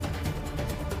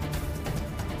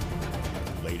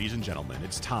Ladies and gentlemen,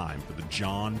 it's time for the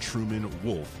John Truman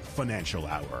Wolfe Financial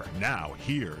Hour. Now,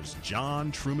 here's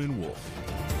John Truman Wolfe.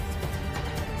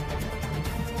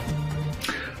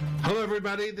 Hello,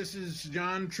 everybody. This is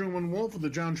John Truman Wolfe of the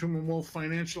John Truman Wolfe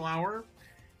Financial Hour.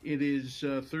 It is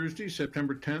Thursday,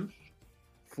 September 10th,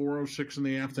 4:06 in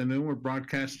the afternoon. We're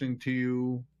broadcasting to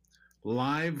you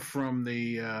live from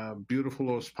the beautiful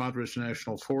Los Padres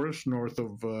National Forest north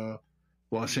of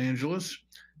Los Angeles.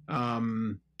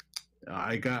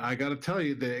 I got to tell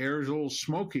you, the air is a little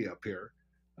smoky up here.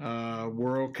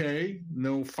 We're okay.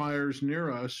 No fires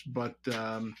near us, but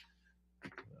the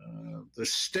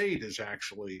state is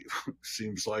actually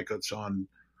seems like it's on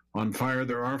fire.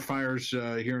 There are fires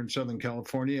here in Southern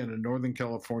California and in Northern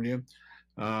California.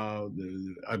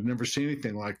 I've never seen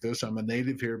anything like this. I'm a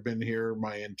native here, been here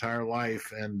my entire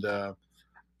life, and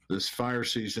this fire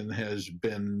season has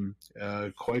been,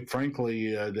 quite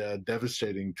frankly,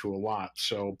 devastating to a lot.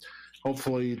 So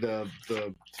hopefully the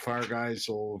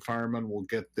firemen will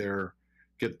get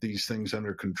these things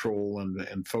under control,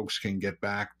 and folks can get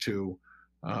back to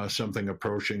something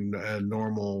approaching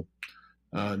normal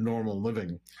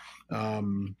living.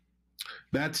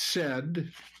 That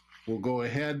said, we'll go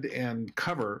ahead and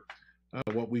cover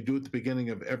what we do at the beginning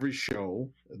of every show,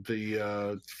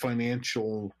 the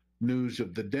financial news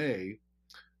of the day.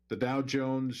 The Dow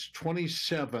Jones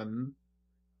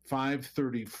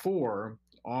 27,534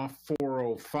 off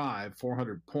 405,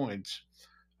 400 points.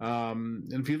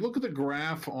 And if you look at the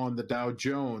graph on the Dow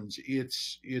Jones,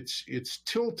 it's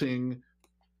tilting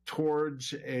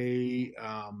towards a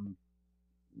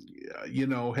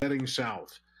heading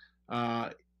south.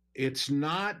 It's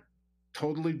not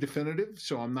totally definitive,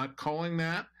 so I'm not calling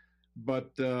that,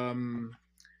 but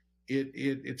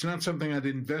it's not something I'd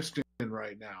invest in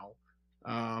right now.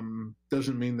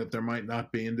 Doesn't mean that there might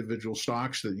not be individual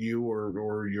stocks that you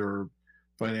or your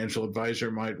financial advisor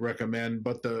might recommend,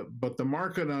 but the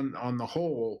market on the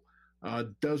whole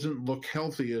doesn't look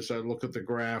healthy as I look at the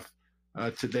graph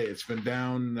today. It's been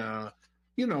down.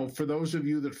 For those of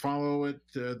you that follow it,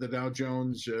 the Dow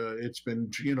Jones, it's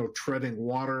been treading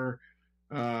water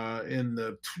in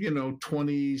the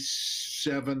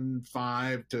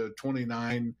 27.5 to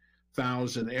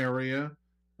 29,000 area.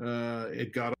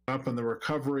 It got up in the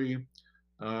recovery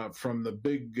from the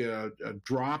big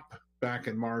drop back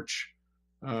in March,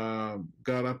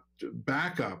 got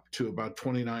back up to about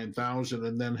 29,000,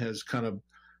 and then has kind of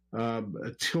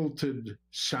tilted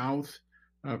south,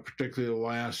 particularly the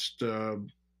last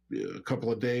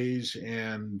couple of days,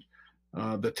 and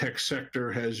the tech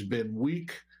sector has been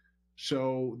weak.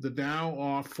 So the Dow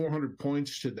off 400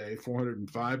 points today,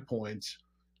 405 points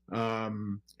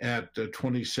at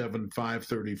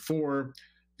 27,534.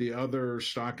 The other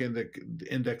stock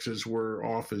indexes were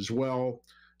off as well.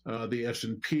 The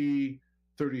S&P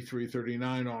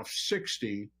 3339 off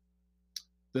 60.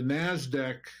 The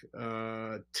NASDAQ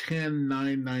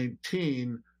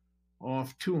 10,919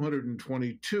 off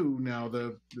 222. Now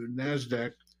the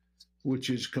NASDAQ, which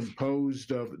is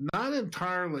composed of not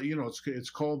entirely, it's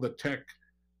called the tech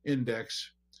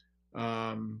index,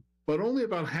 but only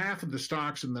about half of the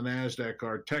stocks in the NASDAQ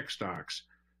are tech stocks.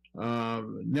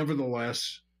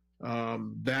 Nevertheless,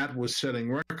 that was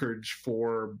setting records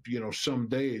for, some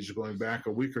days going back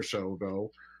a week or so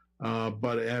ago,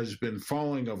 but it has been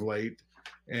falling of late,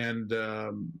 and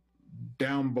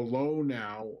down below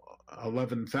now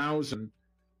 11,000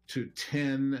 to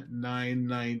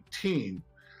 10,919.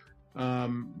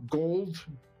 Gold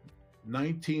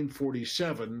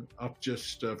 1947 up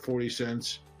just 40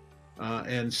 cents,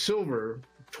 and silver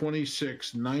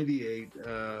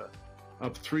 26.98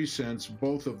 up 3 cents.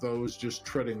 Both of those just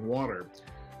treading water.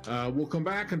 We'll come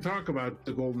back and talk about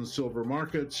the gold and silver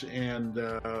markets and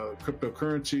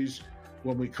cryptocurrencies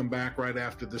when we come back right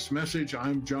after this message.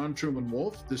 I'm John Truman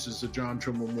Wolfe. This is the John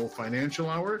Truman Wolfe Financial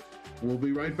Hour. We'll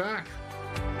be right back.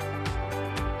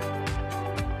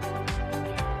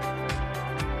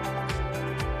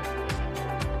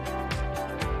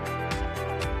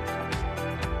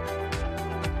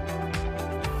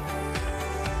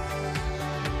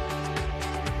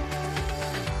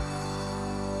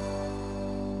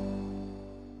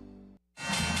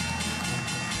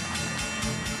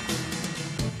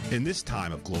 In this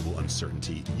time of global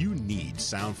uncertainty, you need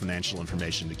sound financial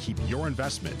information to keep your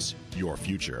investments, your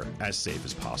future, as safe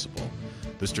as possible.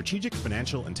 The Strategic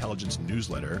Financial Intelligence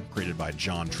Newsletter, created by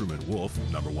John Truman Wolfe,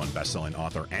 #1 best-selling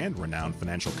author and renowned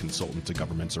financial consultant to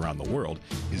governments around the world,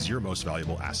 is your most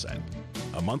valuable asset.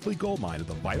 A monthly goldmine of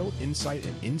the vital insight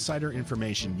and insider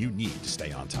information you need to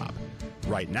stay on top.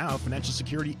 Right now, financial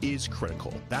security is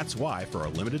critical. That's why, for a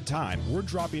limited time, we're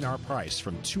dropping our price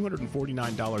from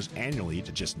 $249 annually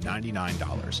to just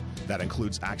 $99. That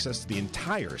includes access to the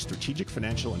entire Strategic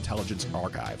Financial Intelligence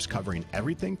archives, covering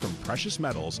everything from precious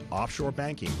metals, offshore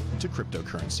banking, to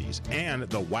cryptocurrencies, and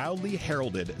the wildly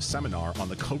heralded seminar on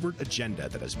the covert agenda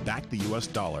that has backed the U.S.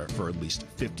 dollar for at least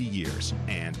 50 years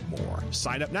and more.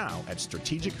 Sign up now at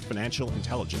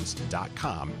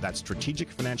strategicfinancialintelligence.com. That's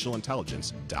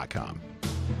strategicfinancialintelligence.com.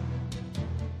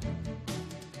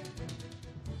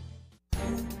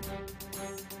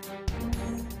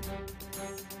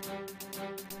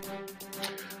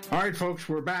 All right, folks,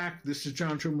 we're back. This is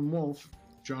John Truman Wolfe,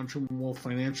 John Truman Wolfe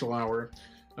Financial Hour,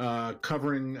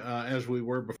 covering, as we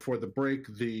were before the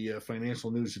break, the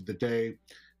financial news of the day.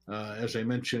 As I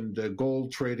mentioned,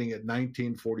 gold trading at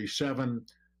 $19.47,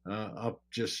 up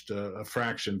just a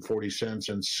fraction, 40 cents,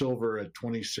 and silver at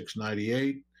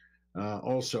 $26.98,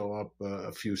 also up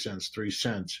a few cents, 3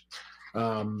 cents.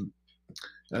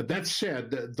 That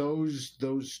said,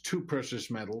 those two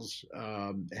precious metals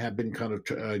have been kind of,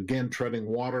 again, treading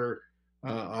water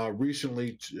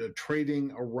recently,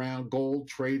 trading around gold,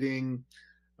 trading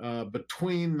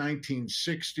between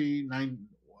 $1960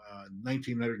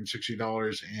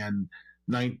 and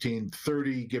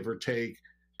 $1930, give or take,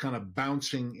 kind of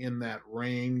bouncing in that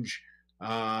range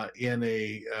in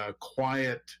a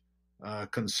quiet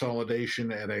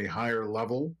consolidation at a higher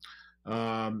level.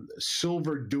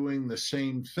 Silver doing the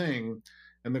same thing,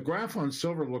 and the graph on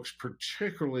silver looks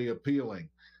particularly appealing.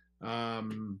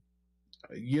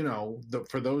 You know,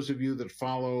 for those of you that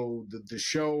follow the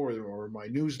show or my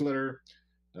newsletter,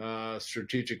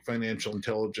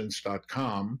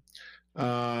 strategicfinancialintelligence.com,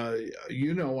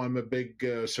 you know I'm a big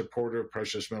supporter of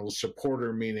precious metals.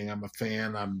 Supporter meaning I'm a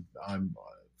fan. I'm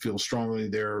feel strongly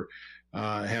there.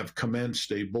 Have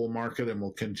commenced a bull market and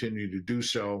will continue to do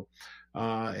so.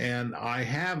 And I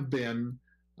have been,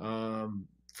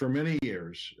 for many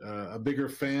years, a bigger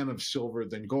fan of silver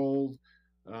than gold.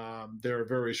 There are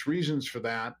various reasons for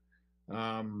that.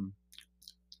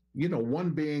 You know,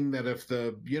 one being that if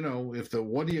the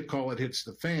what do you call it hits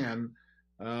the fan,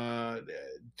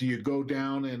 do you go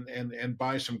down and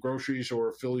buy some groceries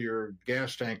or fill your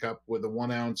gas tank up with a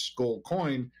 1 ounce gold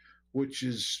coin, which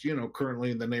is, you know,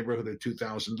 currently in the neighborhood of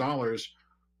 $2,000,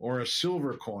 or a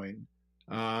silver coin,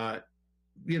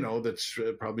 you know, that's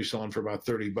probably selling for about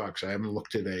 $30. I haven't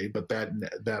looked today, but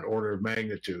that order of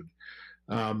magnitude.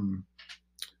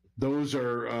 Those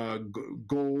are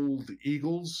gold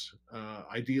eagles.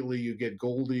 Ideally, you get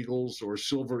gold eagles or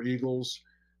silver eagles.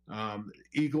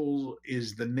 Eagle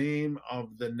is the name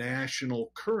of the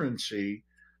national currency,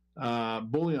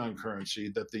 bullion currency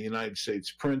that the United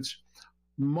States prints.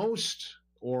 Most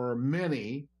or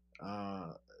many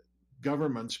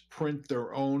governments print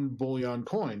their own bullion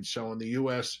coins. So in the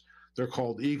U.S., they're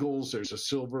called eagles. There's a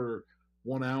silver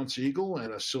 1 ounce eagle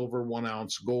and a silver 1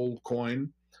 ounce gold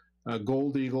coin,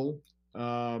 gold eagle.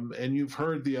 And you've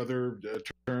heard the other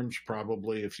terms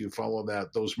probably if you follow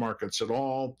those markets at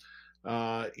all.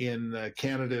 In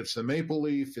Canada, it's the maple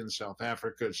leaf. In South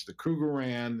Africa, it's the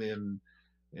Krugerrand.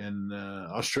 In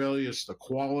Australia, it's the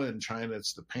koala. In China,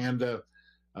 it's the panda.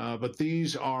 But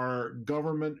these are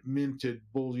government-minted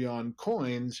bullion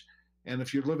coins, and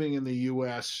if you're living in the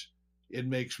U.S., it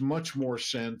makes much more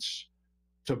sense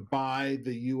to buy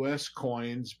the U.S.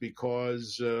 coins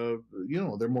because, you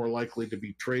know, they're more likely to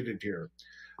be traded here.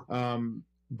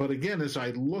 But again, as I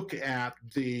look at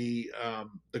the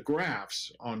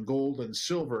graphs on gold and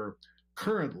silver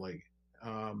currently,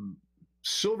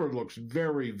 silver looks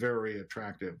very, very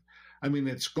attractive. I mean,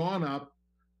 it's gone up.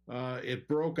 It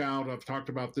broke out. I've talked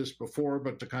about this before,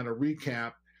 but to kind of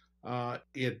recap,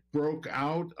 it broke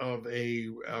out of a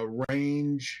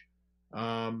range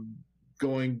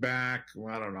going back,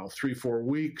 I don't know, 3-4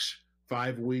 weeks,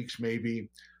 5 weeks maybe,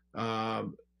 at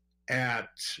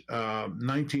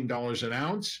 $19 an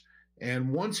ounce. And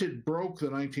once it broke the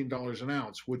 $19 an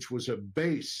ounce, which was a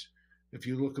base, if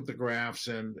you look at the graphs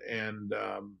and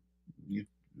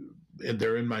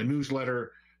they're in my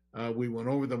newsletter, we went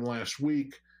over them last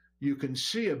week. You can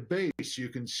see a base. You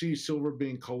can see silver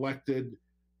being collected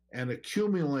and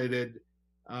accumulated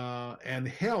and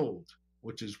held,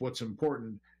 which is what's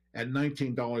important, at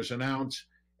 $19 an ounce.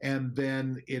 And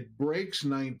then it breaks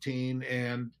 19.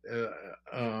 And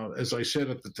as I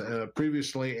said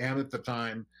previously and at the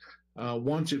time,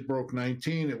 once it broke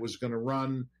 19, it was going to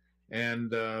run.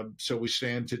 And so we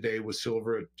stand today with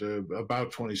silver at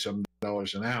about $27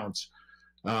 an ounce.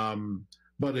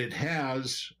 But it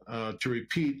has, to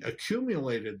repeat,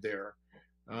 accumulated there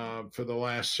for the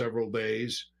last several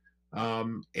days.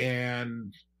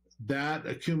 And that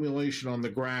accumulation on the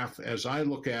graph, as I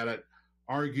look at it,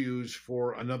 argues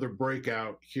for another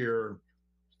breakout here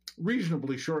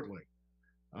reasonably shortly.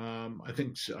 I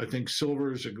think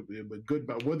silver is a good,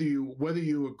 but whether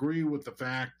you agree with the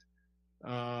fact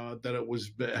that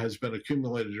it has been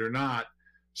accumulated or not,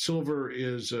 silver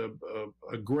is a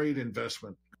great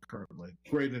investment currently.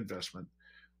 Great investment.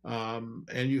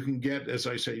 And you can get, as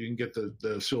I say, you can get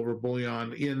the silver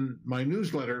bullion in my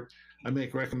newsletter. I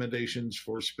make recommendations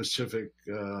for specific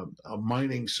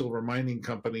silver mining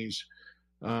companies,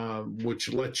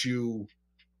 which let you,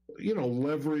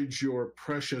 leverage your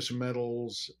precious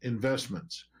metals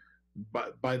investments.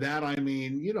 But by that I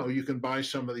mean, you can buy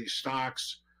some of these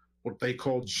stocks, what they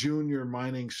call junior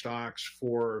mining stocks,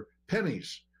 for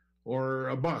pennies, or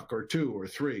a buck, or $2 or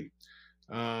 $3.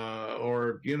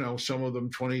 Or some of them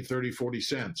 20, 30, 40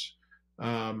 cents.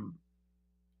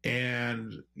 And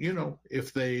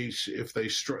if they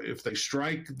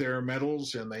strike their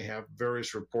metals, and they have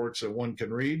various reports that one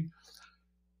can read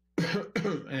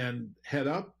and head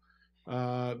up,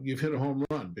 you've hit a home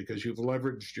run, because you've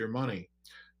leveraged your money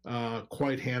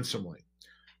quite handsomely.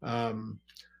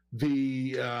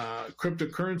 The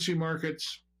cryptocurrency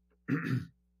markets,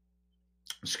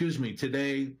 excuse me,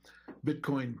 today,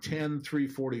 Bitcoin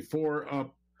 10,344,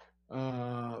 up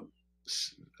about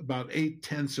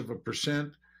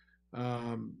 0.8%.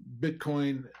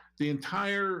 Bitcoin, the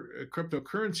entire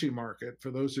cryptocurrency market,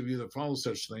 for those of you that follow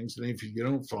such things, and if you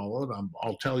don't follow it,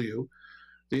 I'll tell you,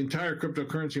 the entire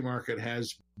cryptocurrency market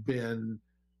has been,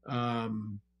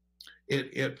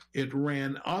 it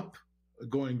ran up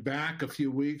going back a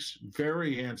few weeks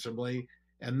very handsomely,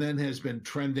 and then has been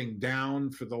trending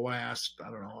down for the last, I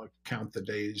don't know, count the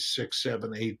days, 6,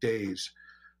 7, 8 days.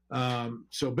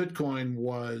 So Bitcoin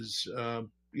was,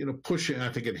 pushing, I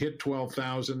think it hit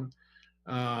 12,000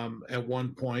 at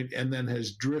one point, and then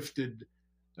has drifted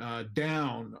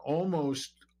down,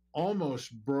 almost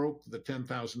broke the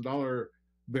 $10,000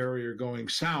 barrier going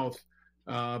south,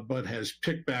 but has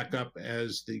picked back up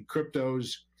as the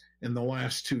cryptos in the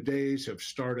last 2 days have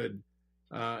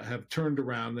turned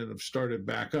around and have started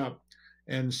back up.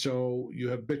 And so you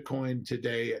have Bitcoin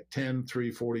today at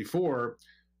 10,344,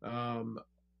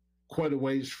 quite a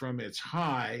ways from its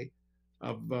high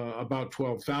of about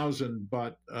 12,000,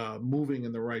 but moving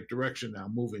in the right direction now,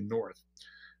 moving north.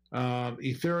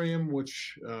 Ethereum,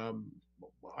 which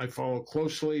I follow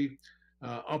closely,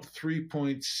 up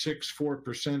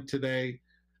 3.64% today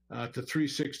to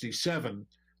 367.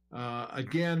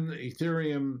 Again,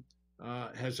 Ethereum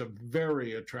has a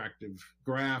very attractive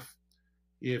graph.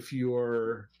 If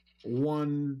you're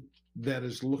one that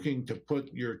is looking to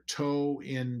put your toe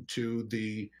into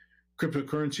the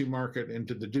cryptocurrency market,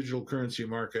 into the digital currency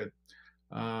market,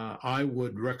 I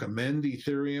would recommend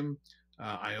Ethereum.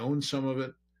 I own some of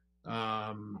it,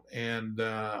 and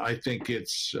I think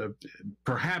it's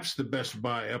perhaps the best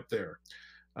buy up there.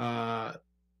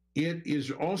 It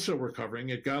is also recovering.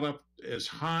 It got up as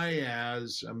high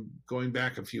as, I'm going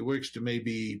back a few weeks, to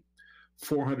maybe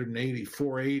 480,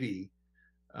 480,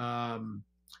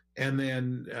 and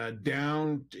then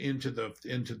down into the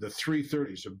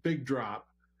 330s, a big drop,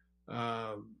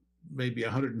 maybe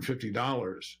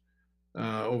 $150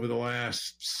 over the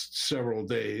last several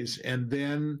days, and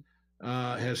then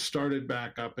has started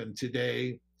back up, and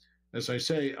today, as I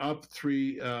say, up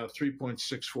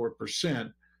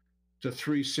 3.64% to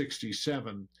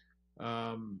 367.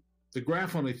 The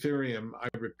graph on Ethereum, I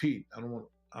repeat, I don't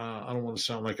want to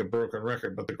sound like a broken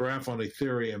record, but the graph on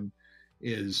Ethereum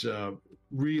is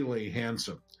really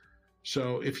handsome.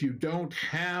 So if you don't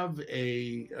have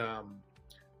a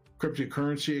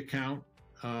cryptocurrency account,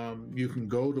 you can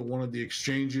go to one of the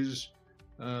exchanges.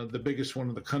 The biggest one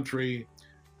in the country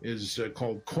is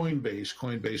called Coinbase,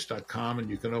 coinbase.com, and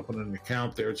you can open an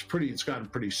account there. It's gotten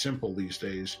pretty simple these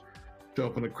days to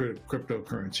open a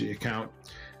cryptocurrency account.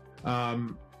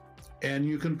 And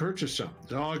you can purchase some.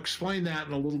 So I'll explain that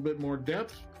in a little bit more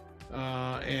depth,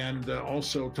 and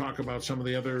also talk about some of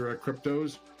the other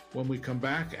cryptos when we come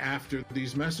back after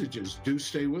these messages. Do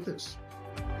stay with us.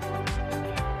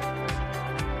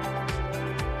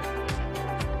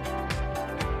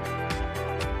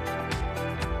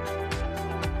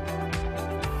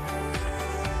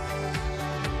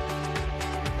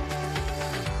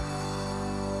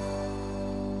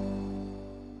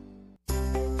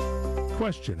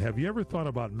 Question: have you ever thought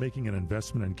about making an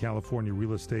investment in California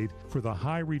real estate for the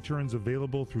high returns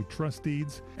available through trust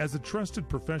deeds? As a trusted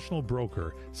professional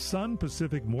broker, Sun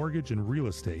Pacific Mortgage and Real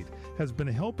Estate has been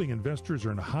helping investors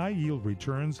earn high-yield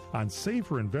returns on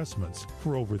safer investments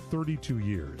for over 32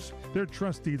 years. Their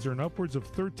trust deeds earn upwards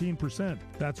of 13%.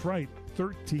 That's right,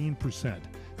 13%.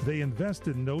 They invest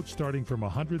in notes starting from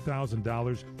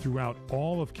 $100,000 throughout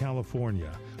all of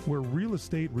California, where real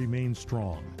estate remains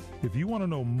strong. If you want to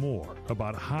know more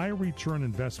about high return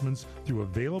investments through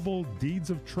available deeds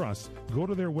of trust, go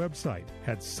to their website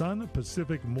at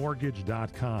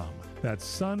sunpacificmortgage.com.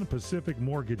 That's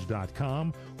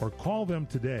sunpacificmortgage.com, or call them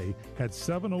today at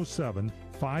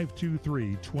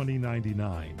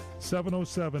 707-523-2099.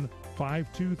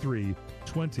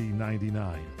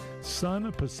 707-523-2099.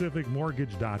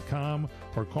 sunpacificmortgage.com,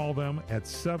 or call them at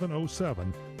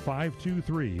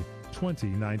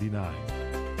 707-523-2099.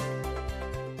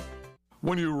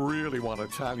 When you really want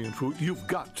Italian food, you've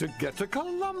got to get to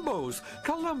Columbo's.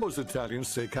 Columbo's Italian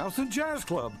Steakhouse and Jazz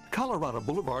Club, Colorado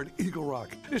Boulevard, Eagle Rock.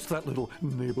 It's that little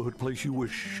neighborhood place you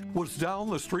wish was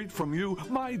down the street from you.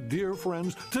 My dear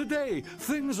friends, today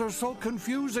things are so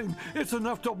confusing. It's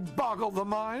enough to boggle the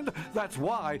mind. That's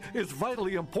why it's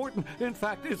vitally important. In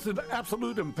fact, it's an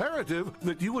absolute imperative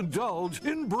that you indulge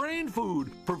in brain food,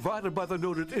 provided by the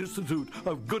noted Institute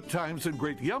of Good Times and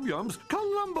Great Yum Yums,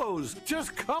 Columbo's.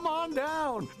 Just come on down.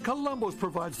 Columbo's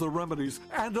provides the remedies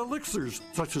and elixirs,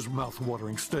 such as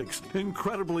mouth-watering steaks,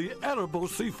 incredibly edible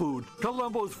seafood,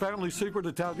 Columbo's family secret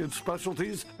Italian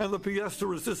specialties, and the pièce de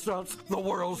resistance, the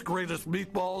world's greatest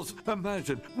meatballs.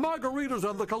 Imagine margaritas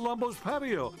on the Columbo's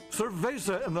patio,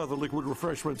 cerveza and other liquid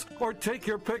refreshments, or take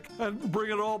your pick and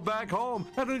bring it all back home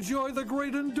and enjoy the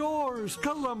great indoors.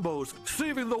 Columbo's,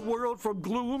 saving the world from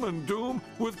gloom and doom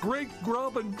with great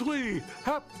grub and glee.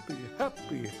 Happy,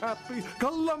 happy, happy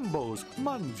Columbo's.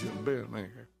 Mangia bene.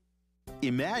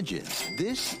 Imagine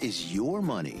this is your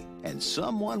money and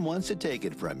someone wants to take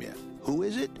it from you. Who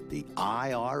is it? The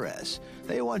IRS.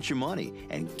 They want your money,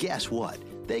 and guess what?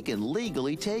 They can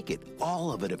legally take it,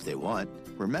 all of it if they want.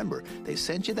 Remember, they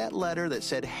sent you that letter that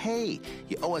said, hey,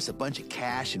 you owe us a bunch of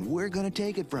cash and we're going to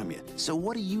take it from you. So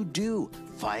what do?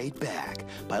 Fight back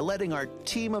by letting our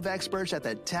team of experts at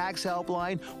the Tax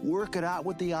Helpline work it out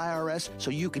with the IRS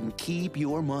so you can keep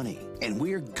your money. And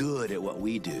we're good at what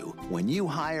we do. When you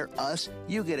hire us,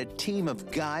 you get a team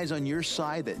of guys on your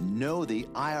side that know the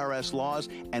IRS laws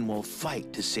and will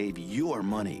fight to save your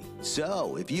money.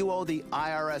 So if you owe the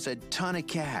IRS a ton of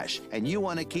cash and you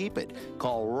want to keep it,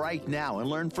 call right now and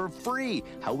learn for free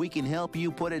how we can help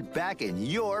you put it back in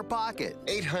your pocket.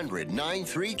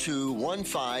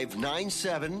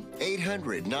 800-932-1597. 800-932-1597.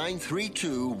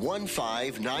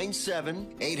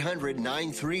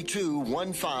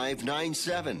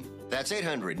 800-932-1597. That's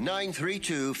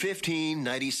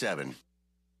 800-932-1597.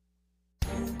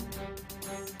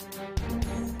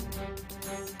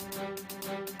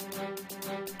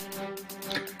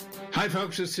 Hi,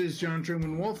 folks. This is John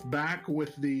Truman Wolfe back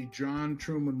with the John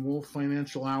Truman Wolfe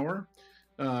Financial Hour,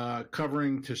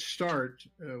 covering to start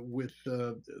with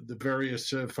the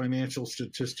various financial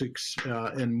statistics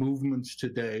and movements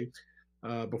today.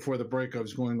 Before the break, I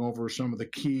was going over some of the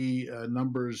key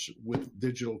numbers with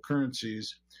digital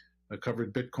currencies. I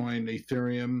covered Bitcoin,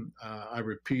 Ethereum. I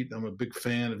repeat, I'm a big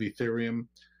fan of Ethereum,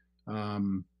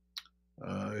 the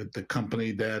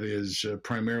company that is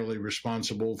primarily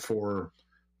responsible for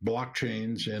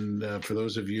blockchains. And for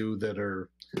those of you that are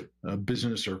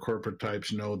business or corporate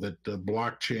types, know that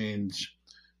blockchains,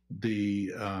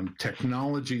 the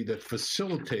technology that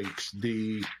facilitates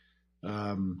the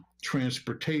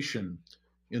transportation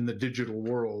in the digital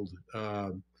world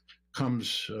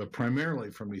comes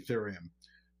primarily from Ethereum.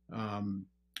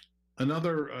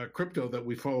 Another crypto that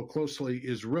we follow closely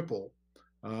is Ripple.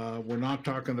 We're not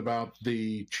talking about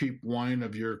the cheap wine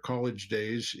of your college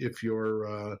days if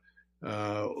you're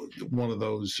one of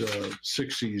those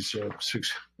 60s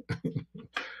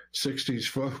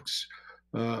folks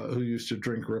who used to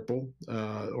drink Ripple,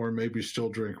 or maybe still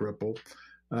drink Ripple.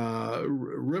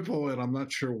 Ripple, and I'm not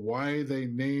sure why they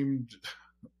named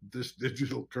this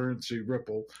digital currency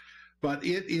Ripple, but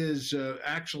it is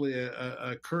actually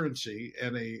a currency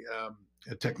and a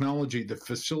technology that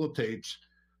facilitates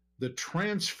the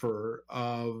transfer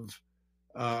of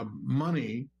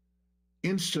money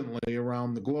instantly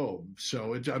around the globe.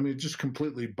 So it just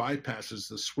completely bypasses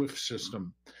the SWIFT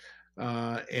system.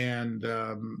 And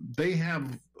they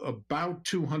have about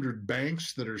 200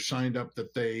 banks that are signed up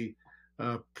that they,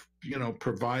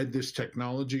 provide this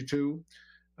technology to.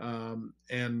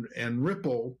 And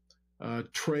Ripple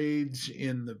trades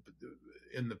in the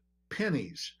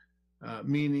pennies,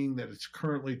 meaning that it's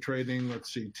currently trading,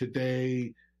 let's see,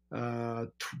 today,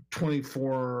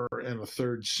 24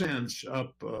 1/3 cents,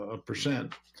 up a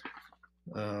percent,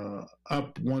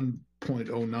 up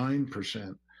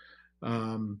 1.09%.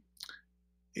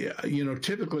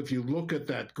 Typically, if you look at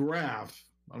that graph,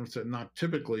 I would say not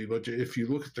typically, but if you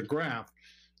look at the graph,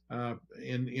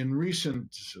 in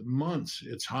recent months,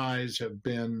 its highs have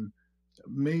been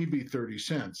maybe 30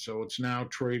 cents. So it's now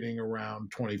trading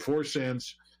around 24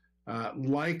 cents.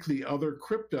 Like the other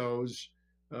cryptos,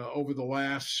 over the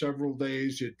last several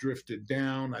days, it drifted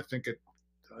down. I'd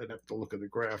have to look at the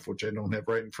graph, which I don't have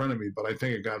right in front of me, but I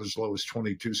think it got as low as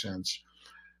 22 cents.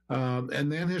 And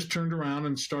then has turned around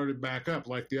and started back up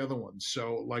like the other ones.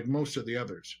 So like most of the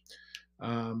others.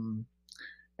 And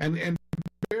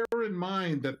bear in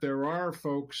mind that there are,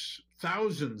 folks,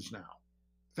 thousands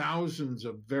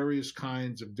of various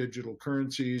kinds of digital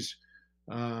currencies.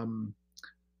 The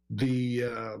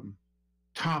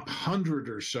top 100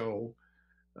 or so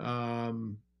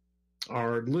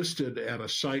are listed at a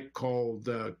site called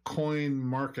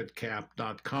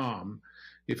coinmarketcap.com.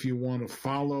 If you want to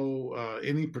follow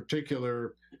any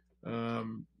particular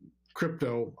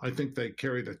crypto, I think they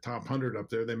carry the top 100 up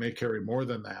there. They may carry more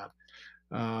than that.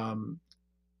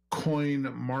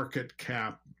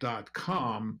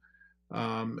 Coinmarketcap.com,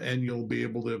 and you'll be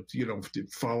able to,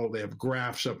 follow. They have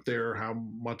graphs up there, how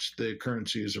much the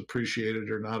currency is appreciated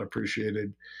or not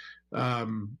appreciated.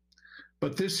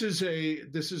 But this is a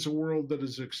world that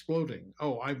is exploding.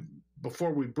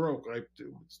 Before we broke, I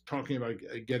was talking about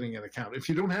getting an account. If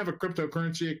you don't have a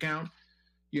cryptocurrency account,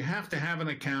 you have to have an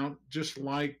account just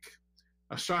like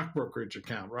a stock brokerage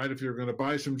account, right? If you're going to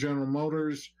buy some General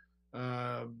Motors,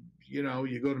 you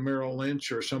go to Merrill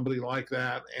Lynch or somebody like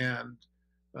that, and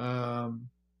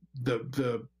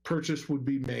the purchase would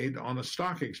be made on a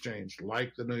stock exchange,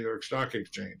 like the New York Stock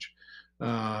Exchange.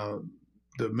 The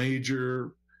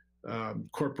major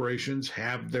corporations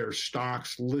have their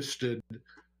stocks listed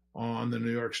on the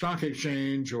New York Stock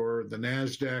Exchange or the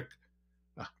NASDAQ.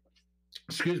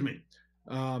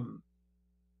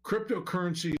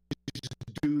 Cryptocurrencies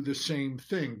do the same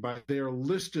thing, but they are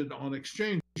listed on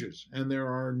exchanges, and there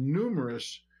are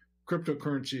numerous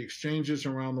cryptocurrency exchanges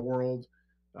around the world.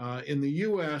 In the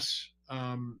U.S.,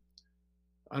 I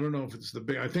don't know if it's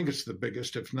I think it's the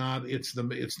biggest. If not, it's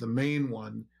the main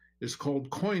one. Is called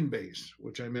Coinbase,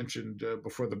 which I mentioned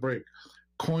before the break.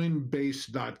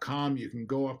 Coinbase.com. You can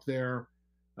go up there.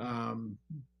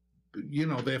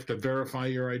 They have to verify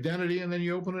your identity, and then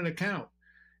you open an account,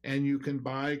 and you can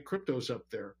buy cryptos up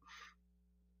there.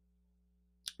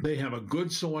 They have a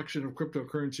good selection of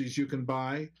cryptocurrencies you can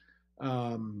buy.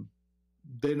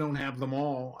 They don't have them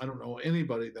all. I don't know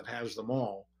anybody that has them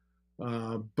all.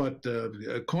 But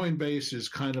Coinbase is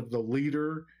kind of the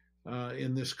leader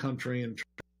in this country in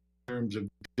terms of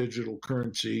digital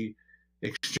currency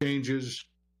exchanges.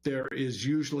 There is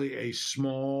usually a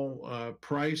small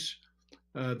price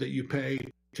that you pay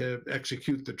to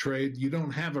execute the trade. You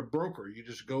don't have a broker. You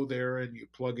just go there and you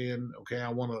plug in, okay, I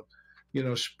want to,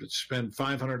 spend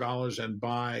 $500 and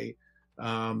buy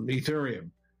Ethereum.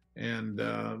 And,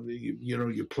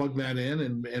 you plug that in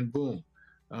and boom.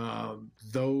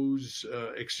 Those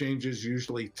exchanges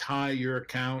usually tie your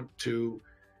account to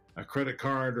a credit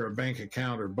card or a bank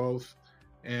account or both.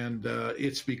 And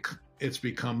it's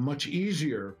become much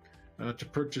easier to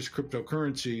purchase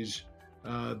cryptocurrencies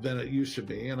than it used to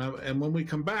be. And when we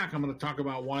come back, I'm going to talk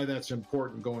about why that's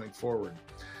important going forward.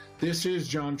 This is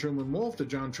John Truman Wolfe, the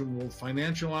John Truman Wolfe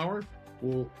Financial Hour.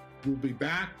 We'll be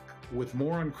back with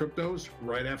more on cryptos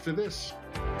right after this.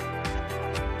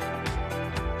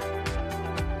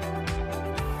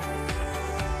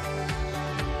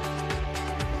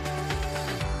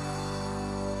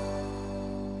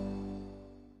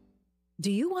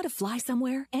 Do you want to fly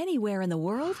somewhere, anywhere in the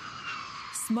world?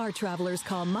 Smart travelers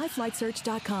call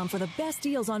myflightsearch.com for the best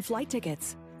deals on flight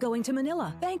tickets. Going to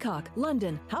Manila, Bangkok,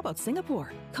 London, how about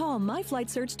Singapore? Call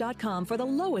myflightsearch.com for the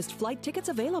lowest flight tickets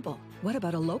available. What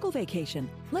about a local vacation?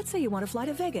 Let's say you want to fly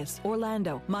to Vegas,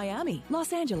 Orlando, Miami,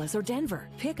 Los Angeles, or Denver.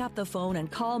 Pick up the phone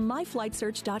and call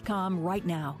myflightsearch.com right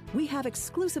now. We have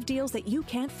exclusive deals that you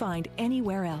can't find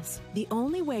anywhere else. The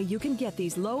only way you can get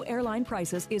these low airline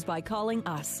prices is by calling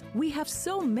us. We have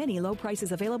so many low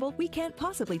prices available, we can't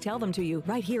possibly tell them to you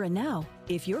right here and now.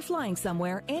 If you're flying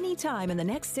somewhere anytime in the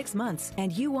next 6 months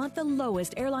and you want the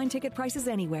lowest airline ticket prices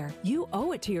anywhere, you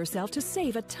owe it to yourself to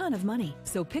save a ton of money.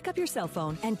 So pick up your cell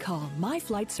phone and call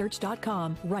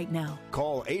myflightsearch.com right now.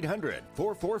 Call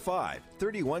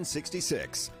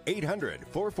 800-445-3166.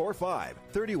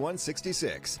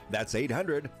 800-445-3166. That's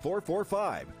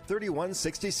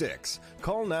 800-445-3166.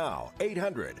 Call now.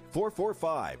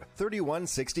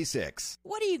 800-445-3166.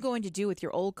 What are you going to do with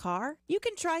your old car? You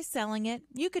can try selling it,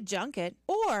 you could junk it,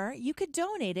 or you could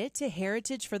donate it to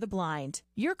Heritage for the Blind.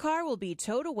 Your car will be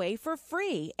towed away for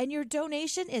free, and your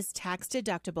donation is tax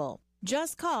deductible.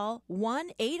 Just call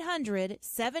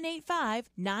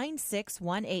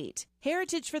 1-800-785-9618.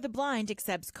 Heritage for the Blind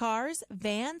accepts cars,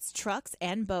 vans, trucks,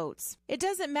 and boats. It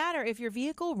doesn't matter if your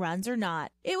vehicle runs or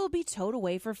not. It will be towed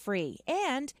away for free,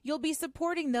 and you'll be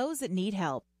supporting those that need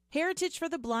help. Heritage for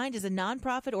the Blind is a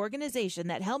nonprofit organization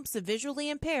that helps the visually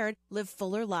impaired live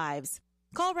fuller lives.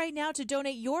 Call right now to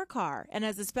donate your car, and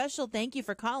as a special thank you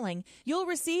for calling, you'll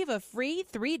receive a free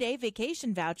 3-day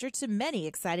vacation voucher to many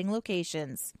exciting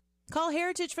locations. Call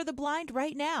Heritage for the Blind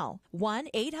right now,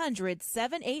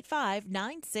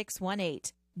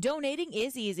 1-800-785-9618. Donating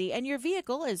is easy, and your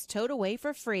vehicle is towed away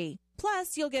for free.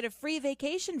 Plus, you'll get a free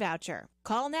vacation voucher.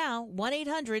 Call now,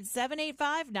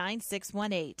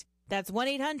 1-800-785-9618. That's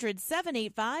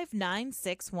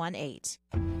 1-800-785-9618.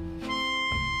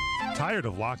 Tired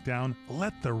of lockdown?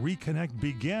 Let the reconnect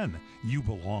begin. You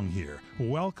belong here.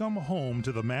 Welcome home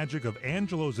to the magic of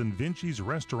Angelo's and Vinci's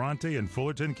Restaurante in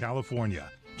Fullerton, California.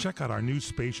 Check out our new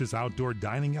spacious outdoor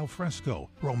dining al fresco.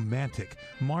 Romantic,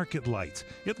 market lights.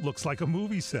 It looks like a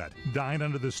movie set. Dine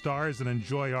under the stars and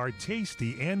enjoy our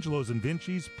tasty Angelo's and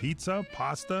Vinci's pizza,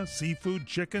 pasta, seafood,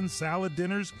 chicken, salad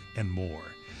dinners, and more.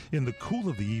 In the cool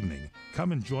of the evening,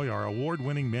 come enjoy our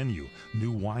award-winning menu,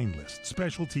 new wine list,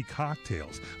 specialty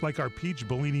cocktails like our peach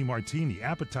Bellini martini,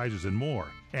 appetizers, and more.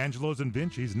 Angelo's and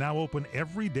Vinci's now open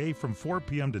every day from 4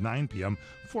 p.m. to 9 p.m.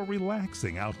 for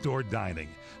relaxing outdoor dining.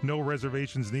 No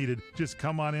reservations needed. Just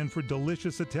come on in for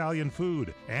delicious Italian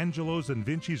food. Angelo's and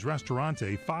Vinci's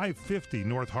Restaurante, 550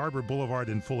 North Harbor Boulevard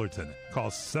in Fullerton. Call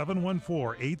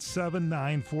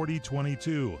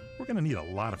 714-879-4022. We're going to need a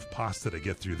lot of pasta to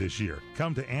get through this year.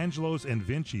 Come to Angelo's and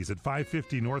Vinci's at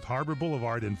 550 North Harbor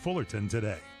Boulevard in Fullerton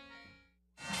today.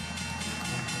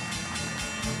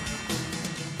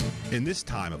 In this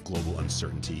time of global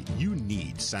uncertainty, you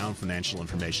need sound financial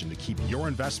information to keep your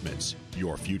investments,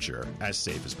 your future, as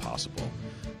safe as possible.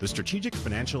 The Strategic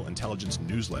Financial Intelligence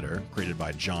Newsletter, created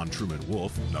by John Truman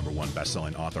Wolfe, #1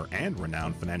 best-selling author and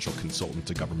renowned financial consultant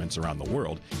to governments around the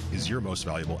world, is your most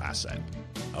valuable asset.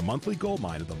 A monthly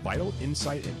goldmine of the vital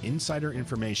insight and insider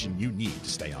information you need to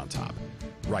stay on top.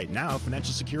 Right now,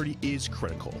 financial security is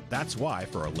critical. That's why,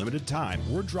 for a limited time,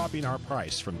 we're dropping our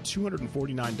price from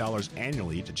 $249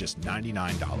 annually to just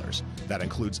 $99. That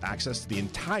includes access to the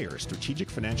entire Strategic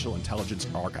Financial Intelligence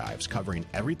archives, covering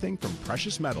everything from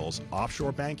precious metals,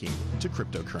 offshore banking, to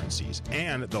cryptocurrencies,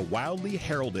 and the wildly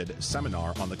heralded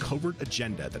seminar on the covert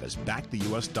agenda that has backed the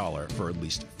U.S. dollar for at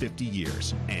least 50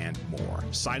 years, and more.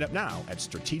 Sign up now at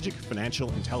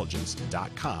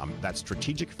strategicfinancialintelligence.com. That's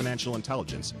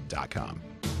strategicfinancialintelligence.com.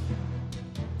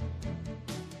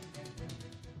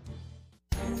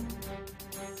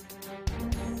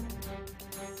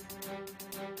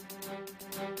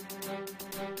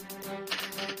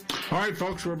 All right,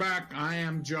 folks, we're back. I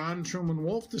am John Truman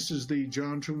Wolfe. This is the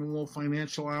John Truman Wolfe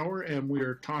Financial Hour, and we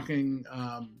are talking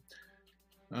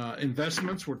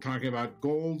investments. We're talking about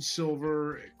gold,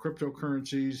 silver,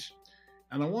 cryptocurrencies,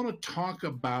 and I want to talk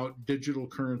about digital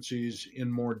currencies in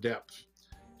more depth.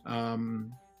 I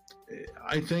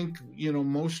think,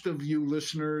 most of you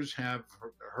listeners have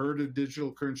heard of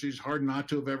digital currencies. Hard not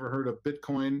to have ever heard of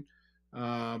Bitcoin.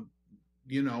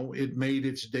 It made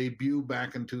its debut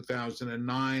back in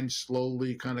 2009,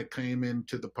 slowly kind of came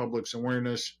into the public's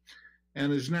awareness,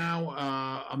 and is now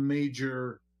a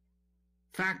major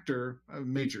factor.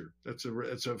 That's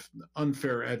an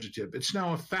unfair adjective. It's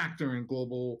now a factor in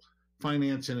global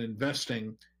finance and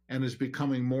investing, and is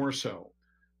becoming more so.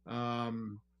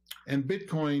 And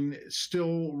Bitcoin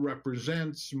still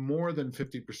represents more than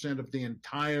 50% of the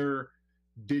entire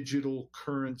digital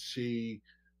currency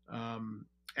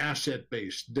asset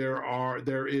base.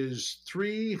 There is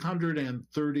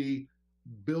 $330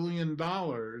 billion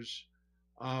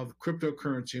of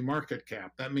cryptocurrency market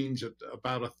cap. That means that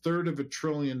about $1/3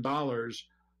 trillion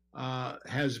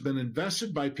has been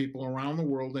invested by people around the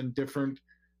world in different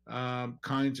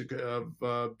kinds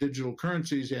of digital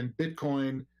currencies, and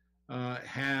Bitcoin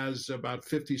has about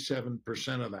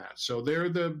 57% of that. So they're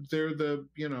the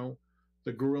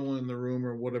the gorilla in the room,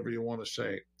 or whatever you want to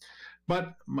say.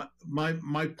 But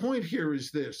my point here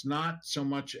is this: not so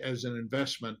much as an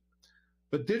investment,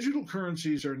 but digital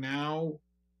currencies are now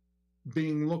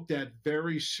being looked at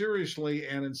very seriously,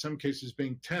 and in some cases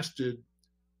being tested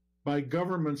by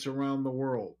governments around the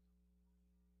world.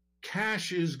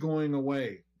 Cash is going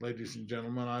away, ladies and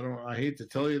gentlemen. I hate to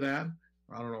tell you that.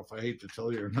 I don't know if I hate to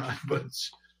tell you or not, but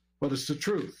it's the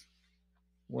truth.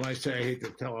 When I say I hate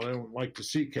to tell it, I don't like to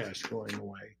see cash going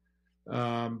away.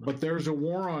 But there's a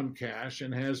war on cash,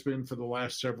 and has been for the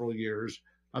last several years,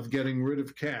 of getting rid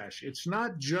of cash. It's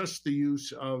not just the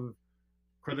use of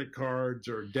credit cards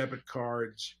or debit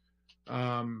cards.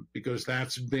 because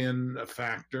that's been a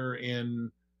factor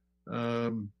in,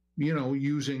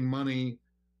 using money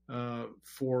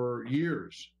for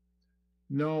years.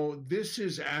 No, this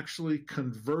is actually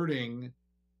converting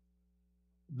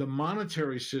the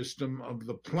monetary system of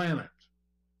the planet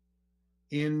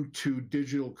into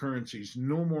digital currencies.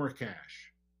 No more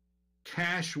cash.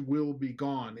 Cash will be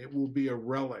gone. It will be a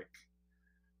relic.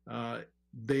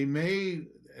 They may,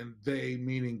 and they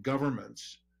meaning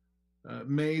governments,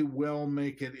 may well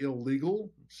make it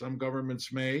illegal. Some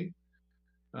governments may.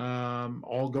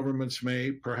 All governments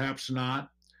may, perhaps not.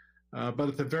 But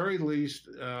at the very least,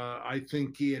 I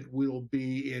think it will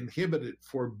be inhibited,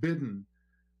 forbidden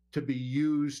to be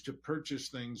used to purchase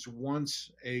things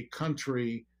once a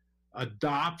country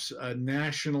adopts a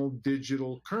national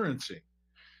digital currency.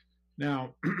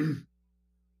 Now,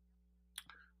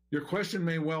 your question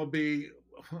may well be,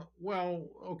 well,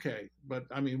 okay, but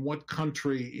I mean, what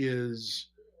country is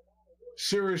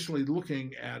seriously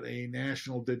looking at a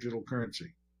national digital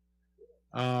currency?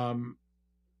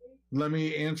 Let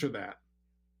me answer that.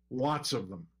 Lots of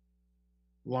them.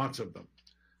 Lots of them.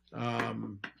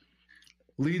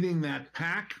 Leading that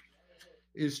pack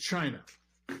is China.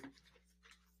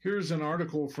 Here's an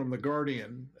article from The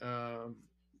Guardian,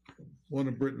 one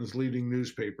of Britain's leading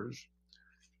newspapers.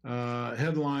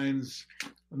 Headlines,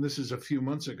 and this is a few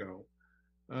months ago,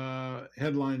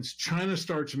 headlines, China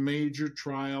starts major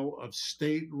trial of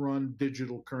state-run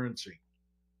digital currency.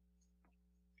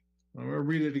 I'm going to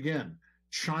read it again.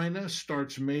 China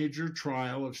starts major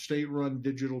trial of state-run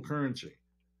digital currency.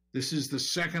 This is the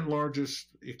second largest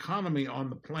economy on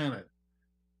the planet,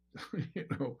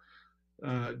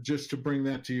 just to bring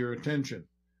that to your attention.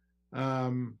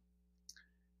 The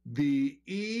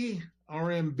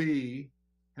ERMB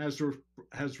has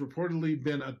reportedly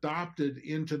been adopted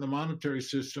into the monetary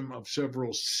system of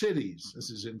several cities. This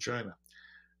is in China.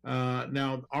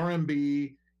 Now,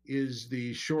 RMB is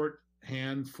the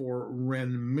shorthand for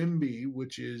renminbi,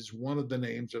 which is one of the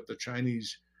names of the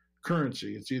Chinese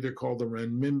currency. It's either called the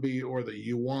renminbi or the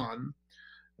yuan.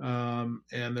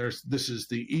 And this is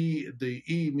the E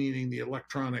meaning the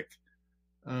electronic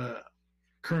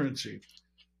currency.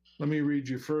 Let me read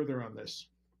you further on this.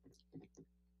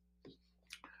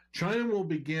 China will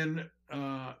begin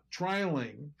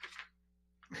trialing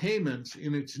payments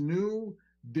in its new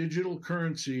digital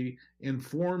currency in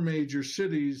 4 major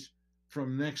cities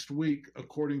from next week,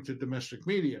 according to domestic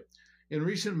media. In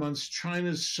recent months,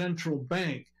 China's central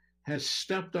bank has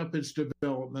stepped up its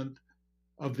development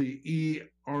of the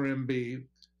ERMB,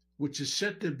 which is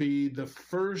set to be the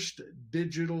first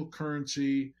digital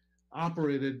currency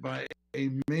operated by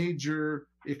a major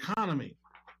economy.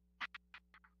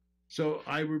 So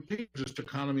I repeat, just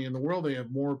economy in the world. They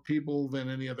have more people than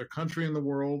any other country in the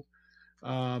world.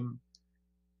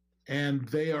 And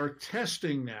they are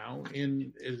testing now,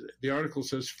 the article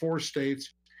says 4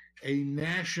 states, a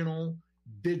national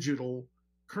digital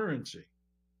currency.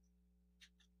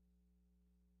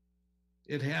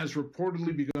 It has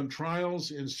reportedly begun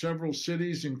trials in several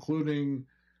cities, including,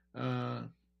 I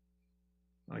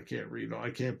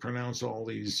can't pronounce all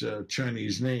these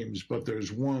Chinese names, but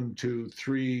there's 1, 2,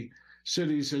 3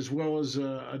 cities, as well as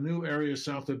a new area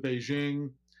south of Beijing,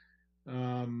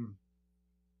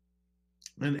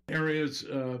 and various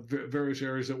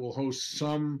areas that will host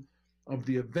some of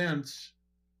the events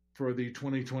for the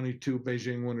 2022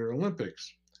 Beijing Winter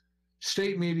Olympics.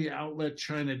 State media outlet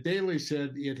China Daily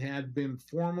said it had been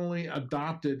formally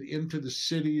adopted into the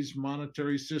city's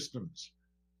monetary systems,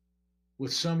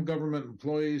 with some government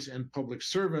employees and public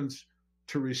servants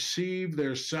to receive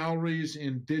their salaries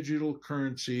in digital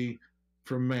currency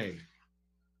from May.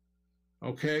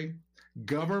 Okay?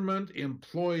 Government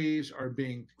employees are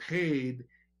being paid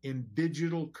in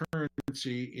digital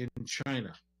currency in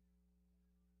China.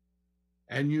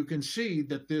 And you can see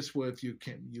that this, if you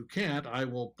can't, I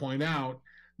will point out,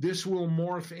 this will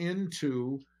morph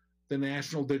into the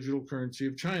national digital currency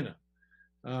of China.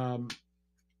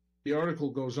 The article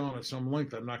goes on at some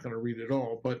length. I'm not going to read it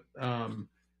all, but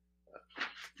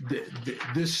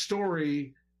this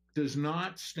story does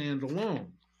not stand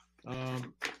alone.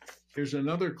 Here's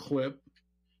another clip,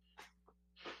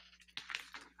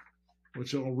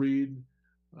 which I'll read.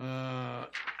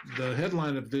 The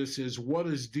headline of this is, what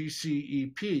is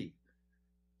DCEP?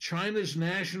 China's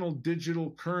national digital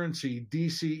currency,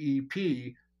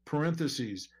 DCEP,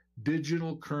 parentheses,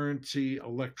 digital currency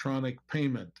electronic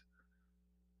payment,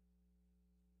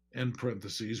 end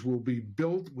parentheses, will be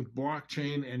built with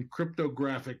blockchain and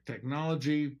cryptographic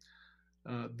technology.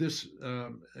 This,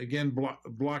 again,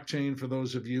 blockchain, for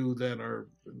those of you that are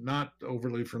not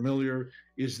overly familiar,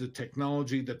 is the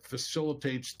technology that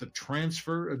facilitates the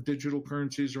transfer of digital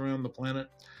currencies around the planet.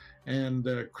 And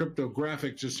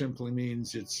cryptographic just simply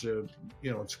means it's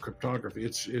cryptography.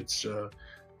 It's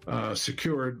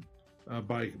secured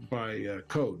by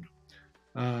code.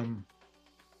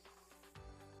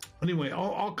 Anyway,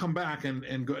 I'll come back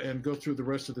and go through the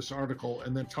rest of this article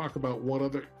and then talk about what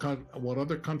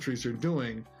other countries are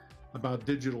doing about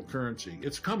digital currency.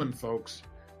 It's coming, folks.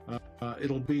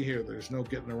 It'll be here. There's no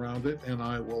getting around it, and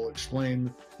I will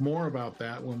explain more about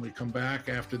that when we come back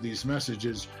after these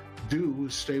messages. Do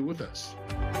stay with us.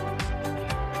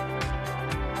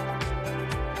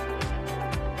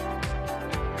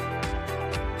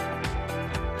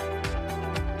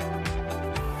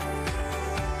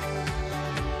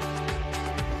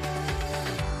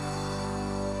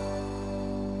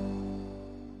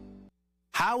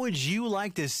 How would you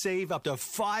like to save up to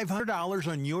 $500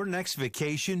 on your next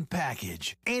vacation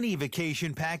package? Any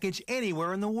vacation package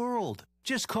anywhere in the world.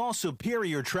 Just call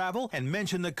Superior Travel and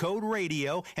mention the code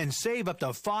RADIO and save up to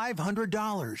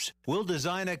 $500. We'll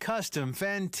design a custom,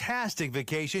 fantastic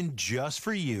vacation just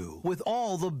for you with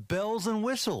all the bells and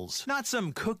whistles. Not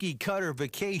some cookie-cutter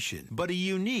vacation, but a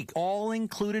unique,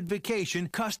 all-included vacation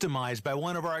customized by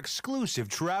one of our exclusive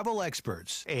travel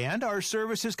experts. And our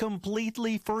service is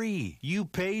completely free. You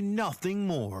pay nothing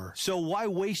more. So why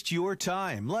waste your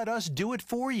time? Let us do it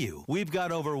for you. We've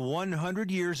got over 100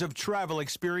 years of travel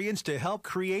experience to help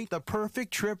create the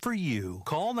perfect trip for you.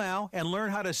 Call now and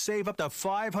learn how to save up to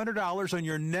 $500 on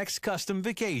your next custom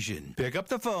vacation. Pick up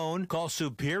the phone, call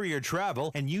Superior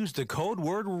Travel, and use the code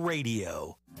word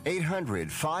RADIO.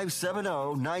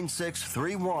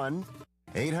 800-570-9631.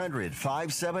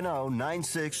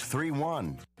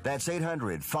 800-570-9631. That's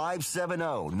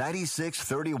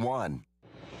 800-570-9631.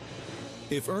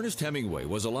 If Ernest Hemingway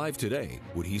was alive today,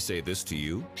 would he say this to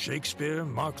you? Shakespeare,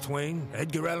 Mark Twain,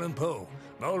 Edgar Allan Poe,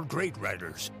 all great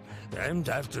writers. And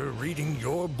after reading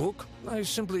your book, I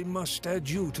simply must add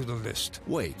you to the list.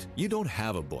 Wait, you don't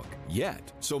have a book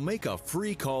yet. So make a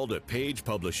free call to Page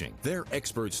Publishing. Their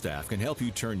expert staff can help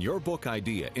you turn your book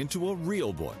idea into a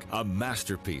real book, a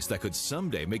masterpiece that could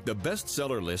someday make the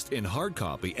bestseller list in hard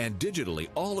copy and digitally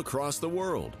all across the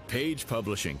world. Page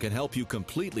Publishing can help you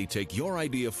completely take your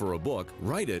idea for a book,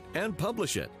 write it, and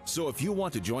publish it. So if you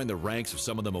want to join the ranks of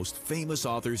some of the most famous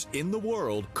authors in the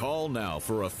world, call now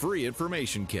for a free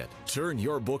information kit. Turn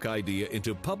your book idea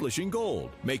into publishing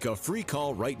gold. Make a free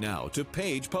call right now to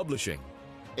Page Publishing.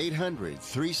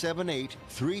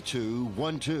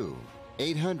 800-378-3212.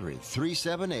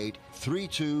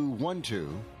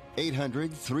 800-378-3212.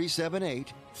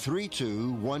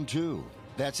 800-378-3212.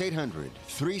 That's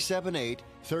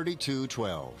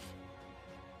 800-378-3212.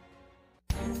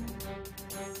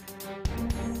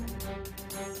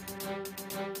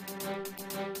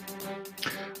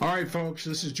 All right, folks,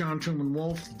 this is John Truman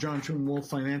Wolfe, John Truman Wolfe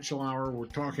Financial Hour. We're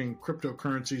talking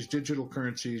cryptocurrencies, digital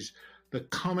currencies, the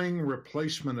coming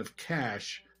replacement of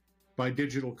cash by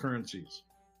digital currencies.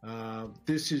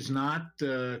 This is not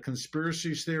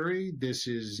conspiracy theory. This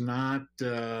is not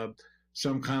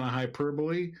some kind of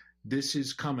hyperbole. This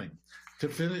is coming. To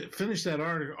finish that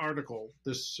article,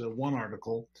 this one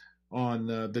article on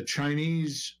the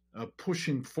Chinese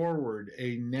pushing forward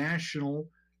a national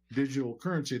digital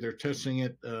currency. They're testing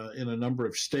it in a number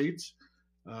of states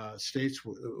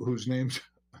whose names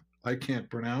I can't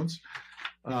pronounce.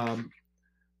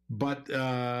 But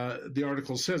the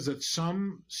article says that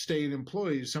some state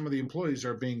employees, some of the employees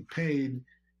are being paid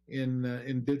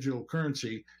in digital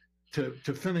currency.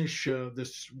 To finish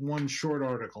this one short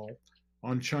article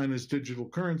on China's digital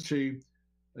currency,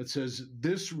 it says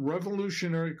this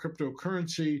revolutionary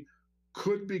cryptocurrency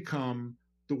could become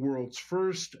the world's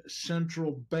first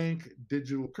central bank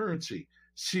digital currency,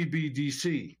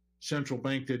 CBDC, central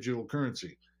bank digital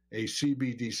currency, a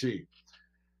CBDC,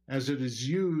 as it is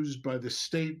used by the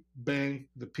state bank,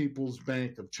 the People's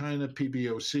Bank of China,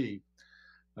 PBOC.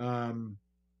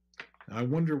 I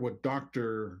wonder what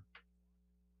Dr.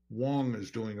 Wong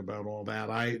is doing about all that.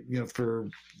 For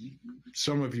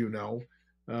some of you know,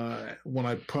 when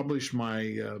I published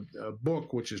my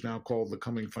book, which is now called The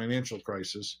Coming Financial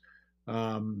Crisis,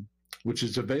 which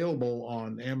is available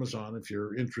on Amazon if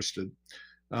you're interested.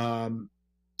 The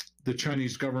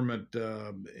Chinese government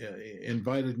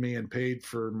invited me and paid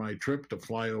for my trip to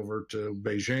fly over to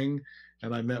Beijing,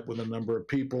 and I met with a number of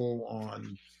people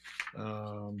on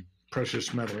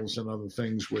precious metals and other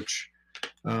things, which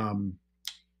I've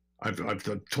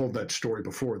told that story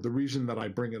before. The reason that I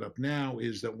bring it up now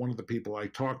is that one of the people I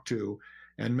talked to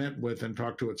and met with and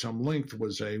talked to at some length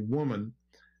was a woman,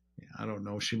 I don't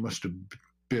know, she must have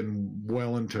been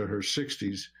well into her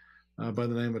 60s, by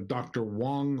the name of Dr.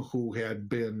 Wang, who had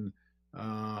been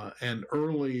an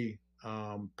early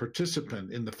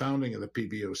participant in the founding of the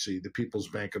PBOC, the People's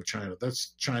Bank of China.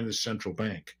 That's China's central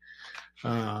bank.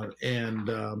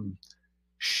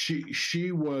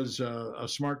 She was a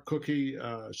smart cookie.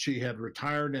 She had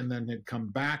retired and then had come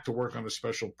back to work on a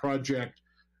special project,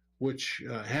 which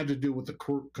had to do with the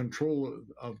control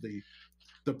of the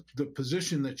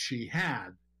position that she had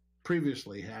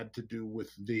previously had to do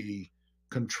with the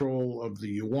control of the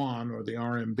yuan or the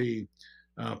RMB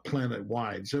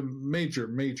planet-wide. It's a major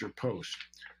post.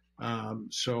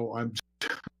 So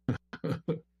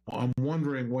I'm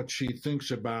wondering what she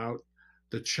thinks about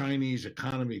the Chinese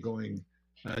economy going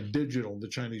digital, the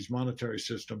Chinese monetary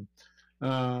system.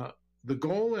 The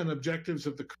goal and objectives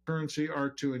of the currency are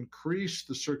to increase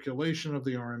the circulation of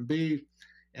the RMB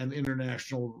and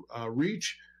international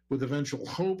reach, with eventual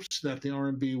hopes that the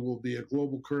RMB will be a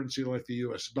global currency like the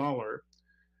US dollar.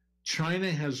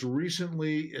 China has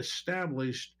recently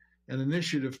established an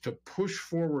initiative to push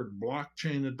forward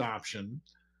blockchain adoption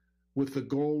with the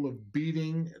goal of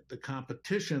beating the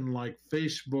competition like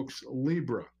Facebook's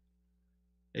Libra,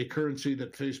 a currency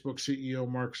that Facebook CEO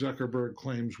Mark Zuckerberg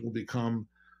claims will become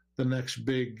the next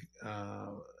big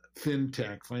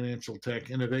fintech, financial tech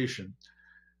innovation.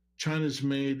 China has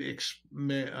made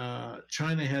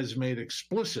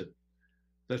explicit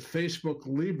that Facebook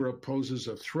Libra poses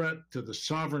a threat to the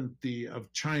sovereignty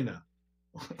of China.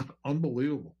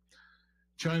 Unbelievable.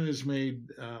 China has made,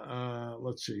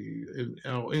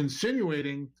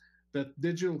 insinuating that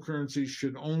digital currencies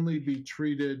should only be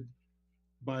treated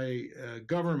by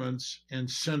governments and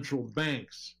central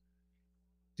banks.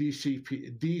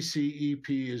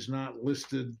 DCEP is not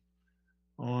listed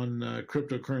on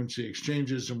cryptocurrency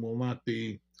exchanges and will not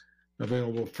be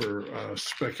available for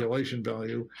speculation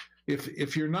value.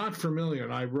 If you're not familiar,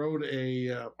 and I wrote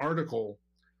a article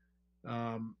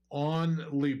on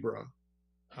Libra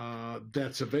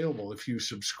that's available if you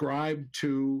subscribe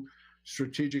to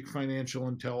Strategic Financial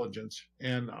Intelligence,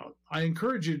 and I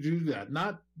encourage you to do that,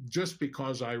 not just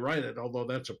because I write it, although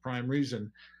that's a prime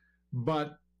reason,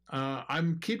 but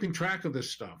I'm keeping track of this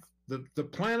stuff. The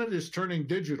planet is turning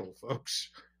digital, folks.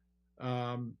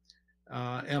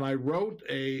 And I wrote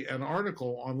an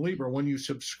article on Libra. When you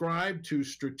subscribe to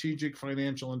Strategic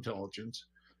Financial Intelligence,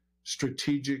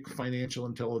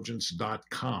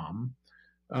 strategicfinancialintelligence.com,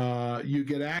 you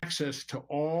get access to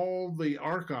all the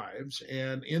archives.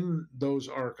 And in those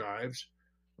archives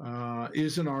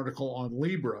is an article on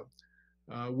Libra,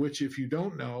 which, if you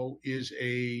don't know, is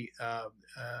a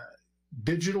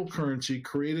digital currency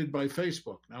created by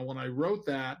Facebook. Now, when I wrote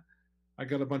that, I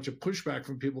got a bunch of pushback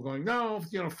from people going, no,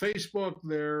 Facebook,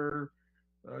 they're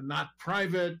not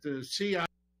private, CIA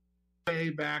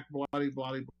back, blah, blah,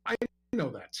 blah. I know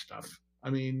that stuff. I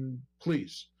mean,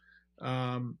 please.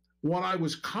 What I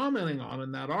was commenting on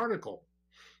in that article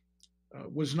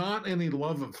was not any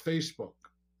love of Facebook,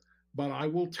 but I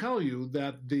will tell you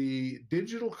that the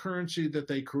digital currency that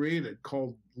they created,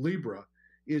 called Libra,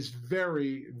 is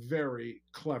very, very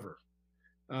clever.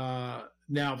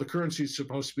 Now, the currency is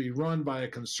supposed to be run by a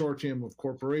consortium of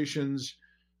corporations.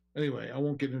 Anyway, I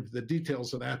won't get into the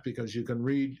details of that because you can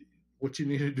read. What you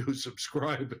need to do is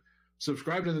subscribe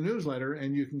to the newsletter,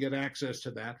 and you can get access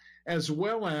to that, as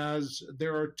well as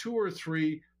there are 2 or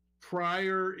 3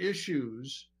 prior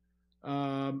issues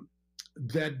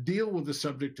that deal with the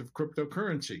subject of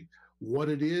cryptocurrency, what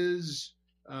it is,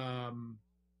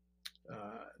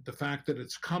 the fact that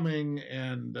it's coming,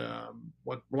 and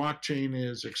what blockchain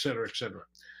is, et cetera, et cetera.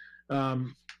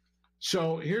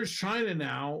 So here's China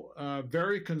now,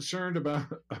 very concerned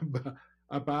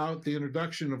about the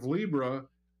introduction of Libra.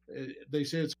 They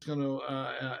say it's going to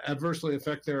adversely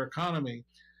affect their economy.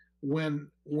 When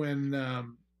the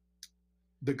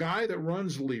guy that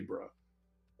runs Libra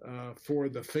for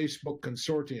the Facebook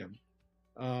consortium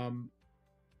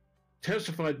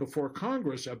testified before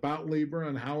Congress about Libra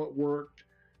and how it worked,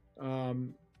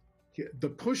 the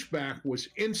pushback was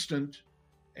instant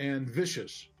and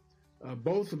vicious,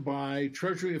 both by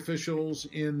Treasury officials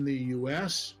in the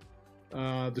U.S.,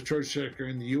 the Treasury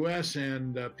Secretary in the U.S.,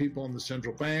 and people in the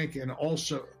central bank, and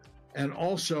also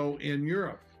in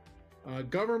Europe.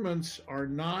 Governments are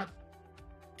not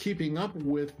keeping up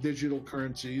with digital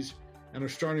currencies and are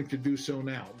starting to do so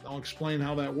now. I'll explain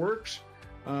how that works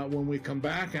when we come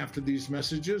back after these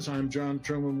messages. I'm John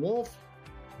Truman Wolfe.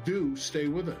 Do stay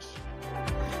with us.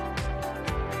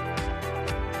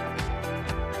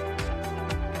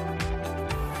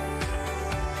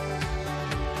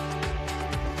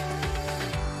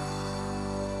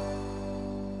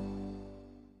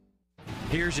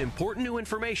 Here's Here's important new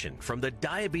information from the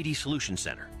Diabetes Solution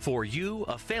Center for you,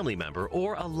 a family member,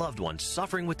 or a loved one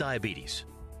suffering with diabetes.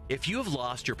 If you have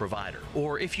lost your provider,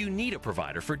 or if you need a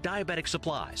provider for diabetic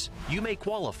supplies, you may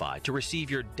qualify to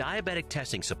receive your diabetic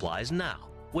testing supplies now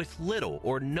with little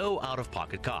or no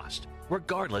out-of-pocket cost,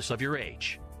 regardless of your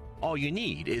age. All you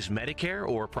need is Medicare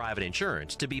or private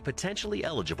insurance to be potentially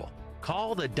eligible.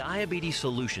 Call the Diabetes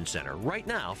Solution Center right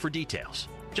now for details.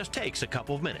 Just takes a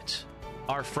couple of minutes.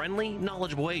 Our friendly,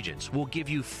 knowledgeable agents will give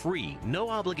you free,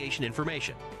 no-obligation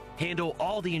information, handle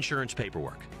all the insurance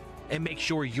paperwork, and make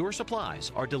sure your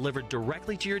supplies are delivered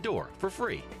directly to your door for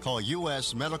free. Call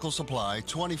U.S. Medical Supply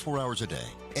 24 hours a day.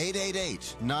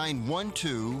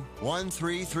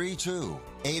 888-912-1332.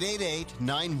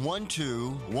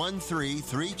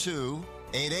 888-912-1332.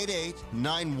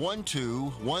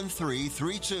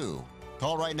 888-912-1332.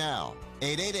 Call right now.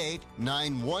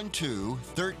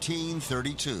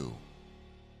 888-912-1332.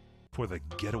 For the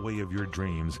getaway of your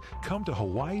dreams, come to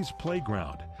Hawaii's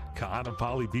playground,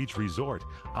 Ka'anapali Beach Resort,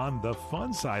 on the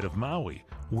fun side of Maui,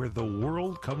 where the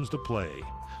world comes to play.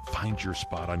 Find your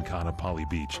spot on Ka'anapali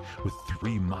Beach with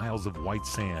 3 miles of white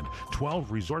sand,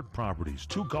 12 resort properties,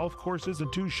 2 golf courses,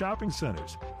 and 2 shopping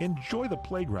centers. Enjoy the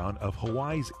playground of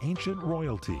Hawaii's ancient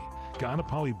royalty.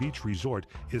 Ka'anapali Beach Resort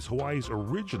is Hawaii's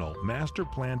original master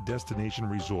plan destination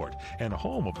resort and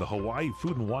home of the Hawaii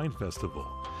Food and Wine Festival.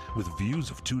 With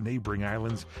views of 2 neighboring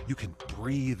islands, you can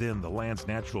breathe in the land's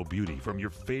natural beauty from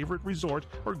your favorite resort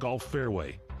or golf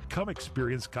fairway. Come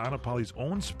experience Ka'anapali's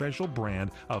own special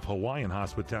brand of Hawaiian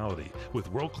hospitality with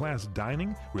world-class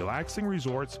dining, relaxing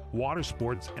resorts, water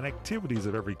sports, and activities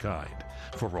of every kind.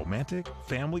 For romantic,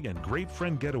 family, and great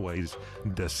friend getaways,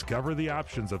 discover the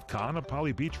options of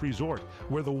Ka'anapali Beach Resort,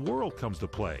 where the world comes to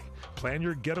play. Plan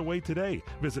your getaway today.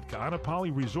 Visit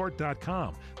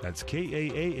Ka'anapaliResort.com. That's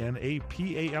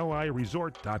KAANAPALI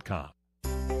Resort.com.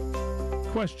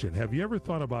 Question: have you ever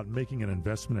thought about making an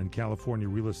investment in California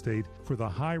real estate for the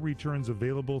high returns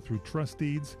available through trust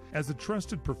deeds? As a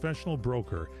trusted professional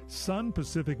broker, Sun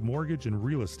Pacific Mortgage and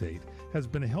Real Estate has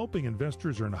been helping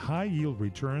investors earn high-yield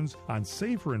returns on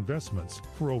safer investments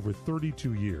for over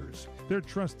 32 years. Their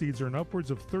trust deeds earn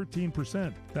upwards of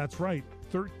 13%. That's right,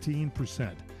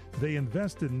 13%. They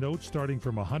invest in notes starting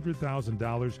from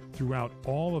 $100,000 throughout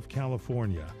all of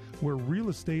California, where real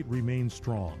estate remains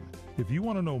strong. If you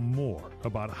want to know more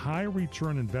about high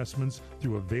return investments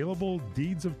through available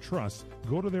deeds of trust,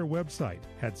 go to their website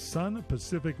at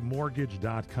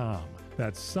sunpacificmortgage.com.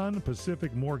 That's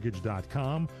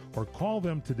sunpacificmortgage.com, or call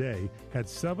them today at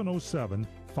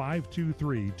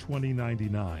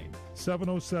 707-523-2099.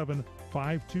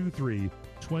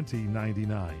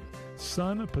 707-523-2099.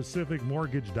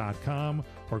 sunpacificmortgage.com,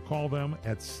 or call them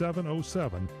at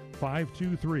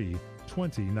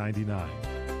 707-523-2099.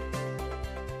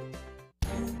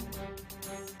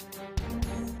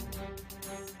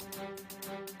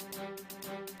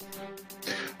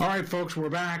 All right, folks, we're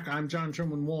back. I'm John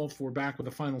Truman Wolfe. We're back with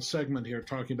the final segment here,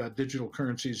 talking about digital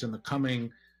currencies and the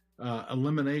coming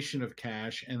elimination of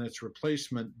cash and its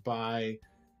replacement by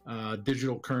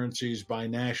digital currencies by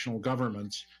national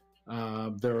governments.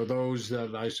 There are those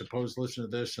that I suppose listen to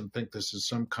this and think this is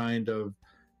some kind of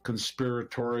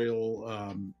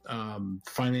conspiratorial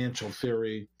financial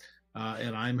theory,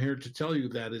 and I'm here to tell you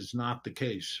that is not the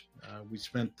case. We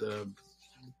spent the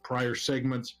prior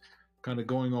segments kind of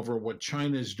going over what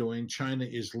China is doing. China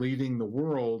is leading the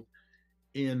world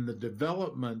in the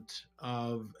development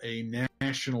of a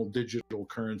national digital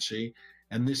currency,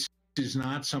 and this is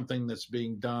not something that's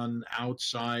being done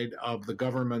outside of the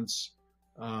government's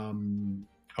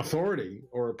authority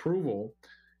or approval.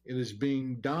 It is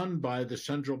being done by the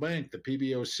central bank, the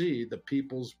PBOC, the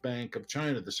People's Bank of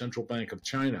China, the Central Bank of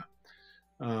China.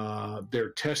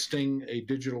 They're testing a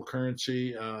digital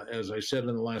currency, as I said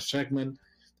in the last segment,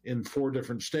 in 4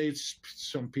 different states.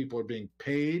 Some people are being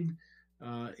paid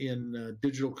in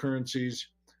digital currencies.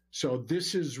 So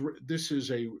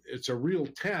it's a real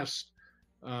test.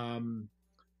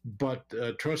 But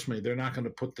trust me, they're not going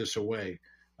to put this away.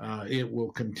 It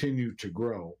will continue to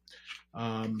grow.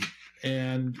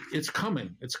 And it's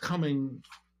coming. It's coming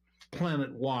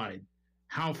planet-wide.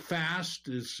 How fast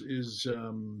I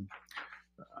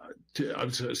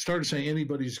started saying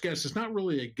anybody's guess. It's not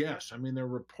really a guess. I mean, there are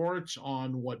reports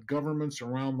on what governments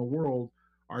around the world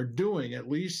are doing. At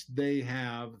least they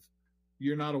have.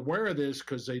 You're not aware of this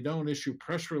because they don't issue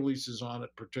press releases on it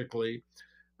particularly.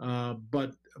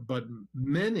 But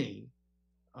many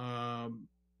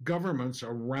governments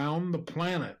around the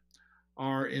planet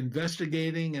are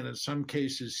investigating and in some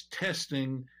cases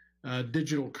testing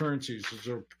digital currencies. There's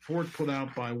a report put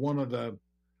out by one of the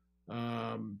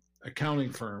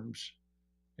accounting firms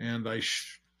and I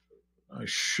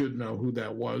should know who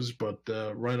that was, but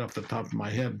right off the top of my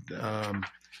head, let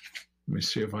me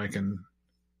see if I can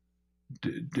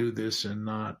do this and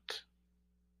not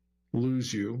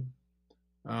lose you.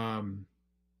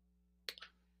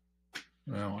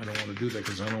 Well, I don't want to do that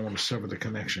because I don't want to sever the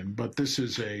connection. But this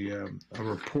is a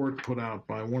report put out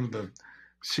by one of the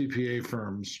CPA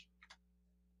firms,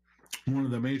 one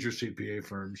of the major CPA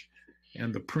firms,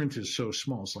 and the print is so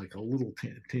small. It's like a little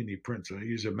teeny print, so I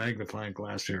use a magnifying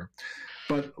glass here.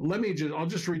 But I'll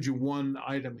just read you one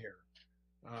item here.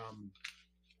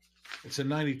 It's a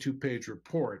 92-page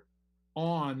report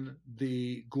on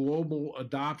the global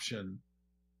adoption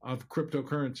of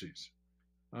cryptocurrencies.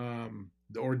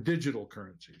 Or digital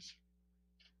currencies.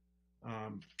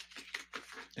 And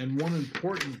one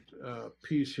important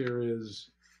piece here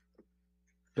is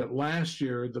that last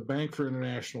year, the Bank for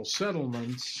International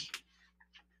Settlements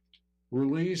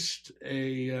released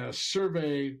a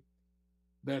survey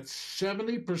that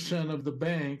 70% of the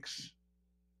banks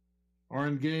are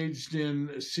engaged in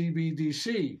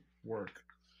CBDC work.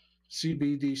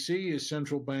 CBDC is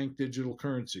central bank digital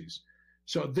currencies.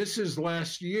 So this is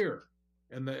last year.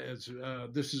 And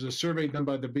this is a survey done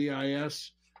by the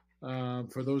BIS.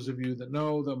 For those of you that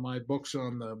know, that my book's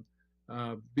on the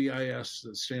BIS,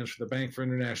 that stands for the Bank for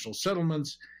International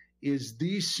Settlements, is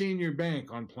the senior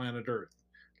bank on planet Earth,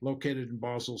 located in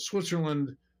Basel,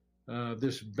 Switzerland.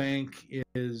 This bank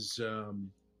is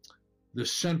the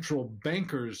central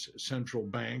bankers' central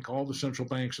bank. All the central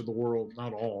banks of the world,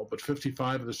 not all, but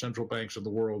 55 of the central banks of the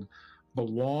world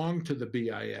belong to the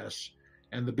BIS.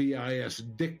 And the BIS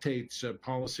dictates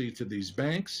policy to these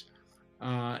banks.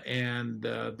 And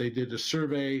they did a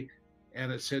survey,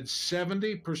 and it said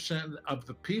 70% of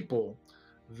the people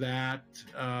that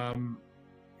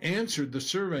answered the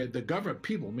survey, the government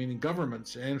people, meaning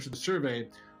governments, answered the survey,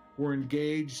 were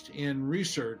engaged in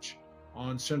research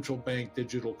on central bank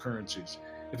digital currencies.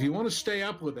 If you want to stay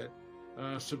up with it,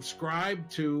 subscribe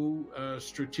to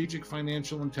Strategic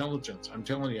Financial Intelligence. I'm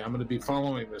telling you, I'm going to be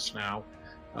following this now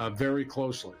very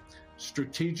closely.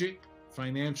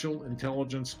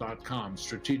 strategicfinancialintelligence.com.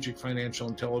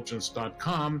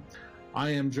 strategicfinancialintelligence.com.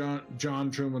 I am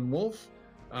John Truman Wolfe.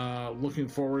 Looking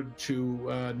forward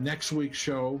to next week's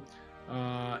show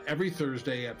every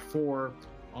Thursday at 4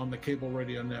 on the Cable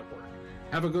Radio Network.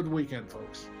 Have a good weekend,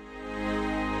 folks.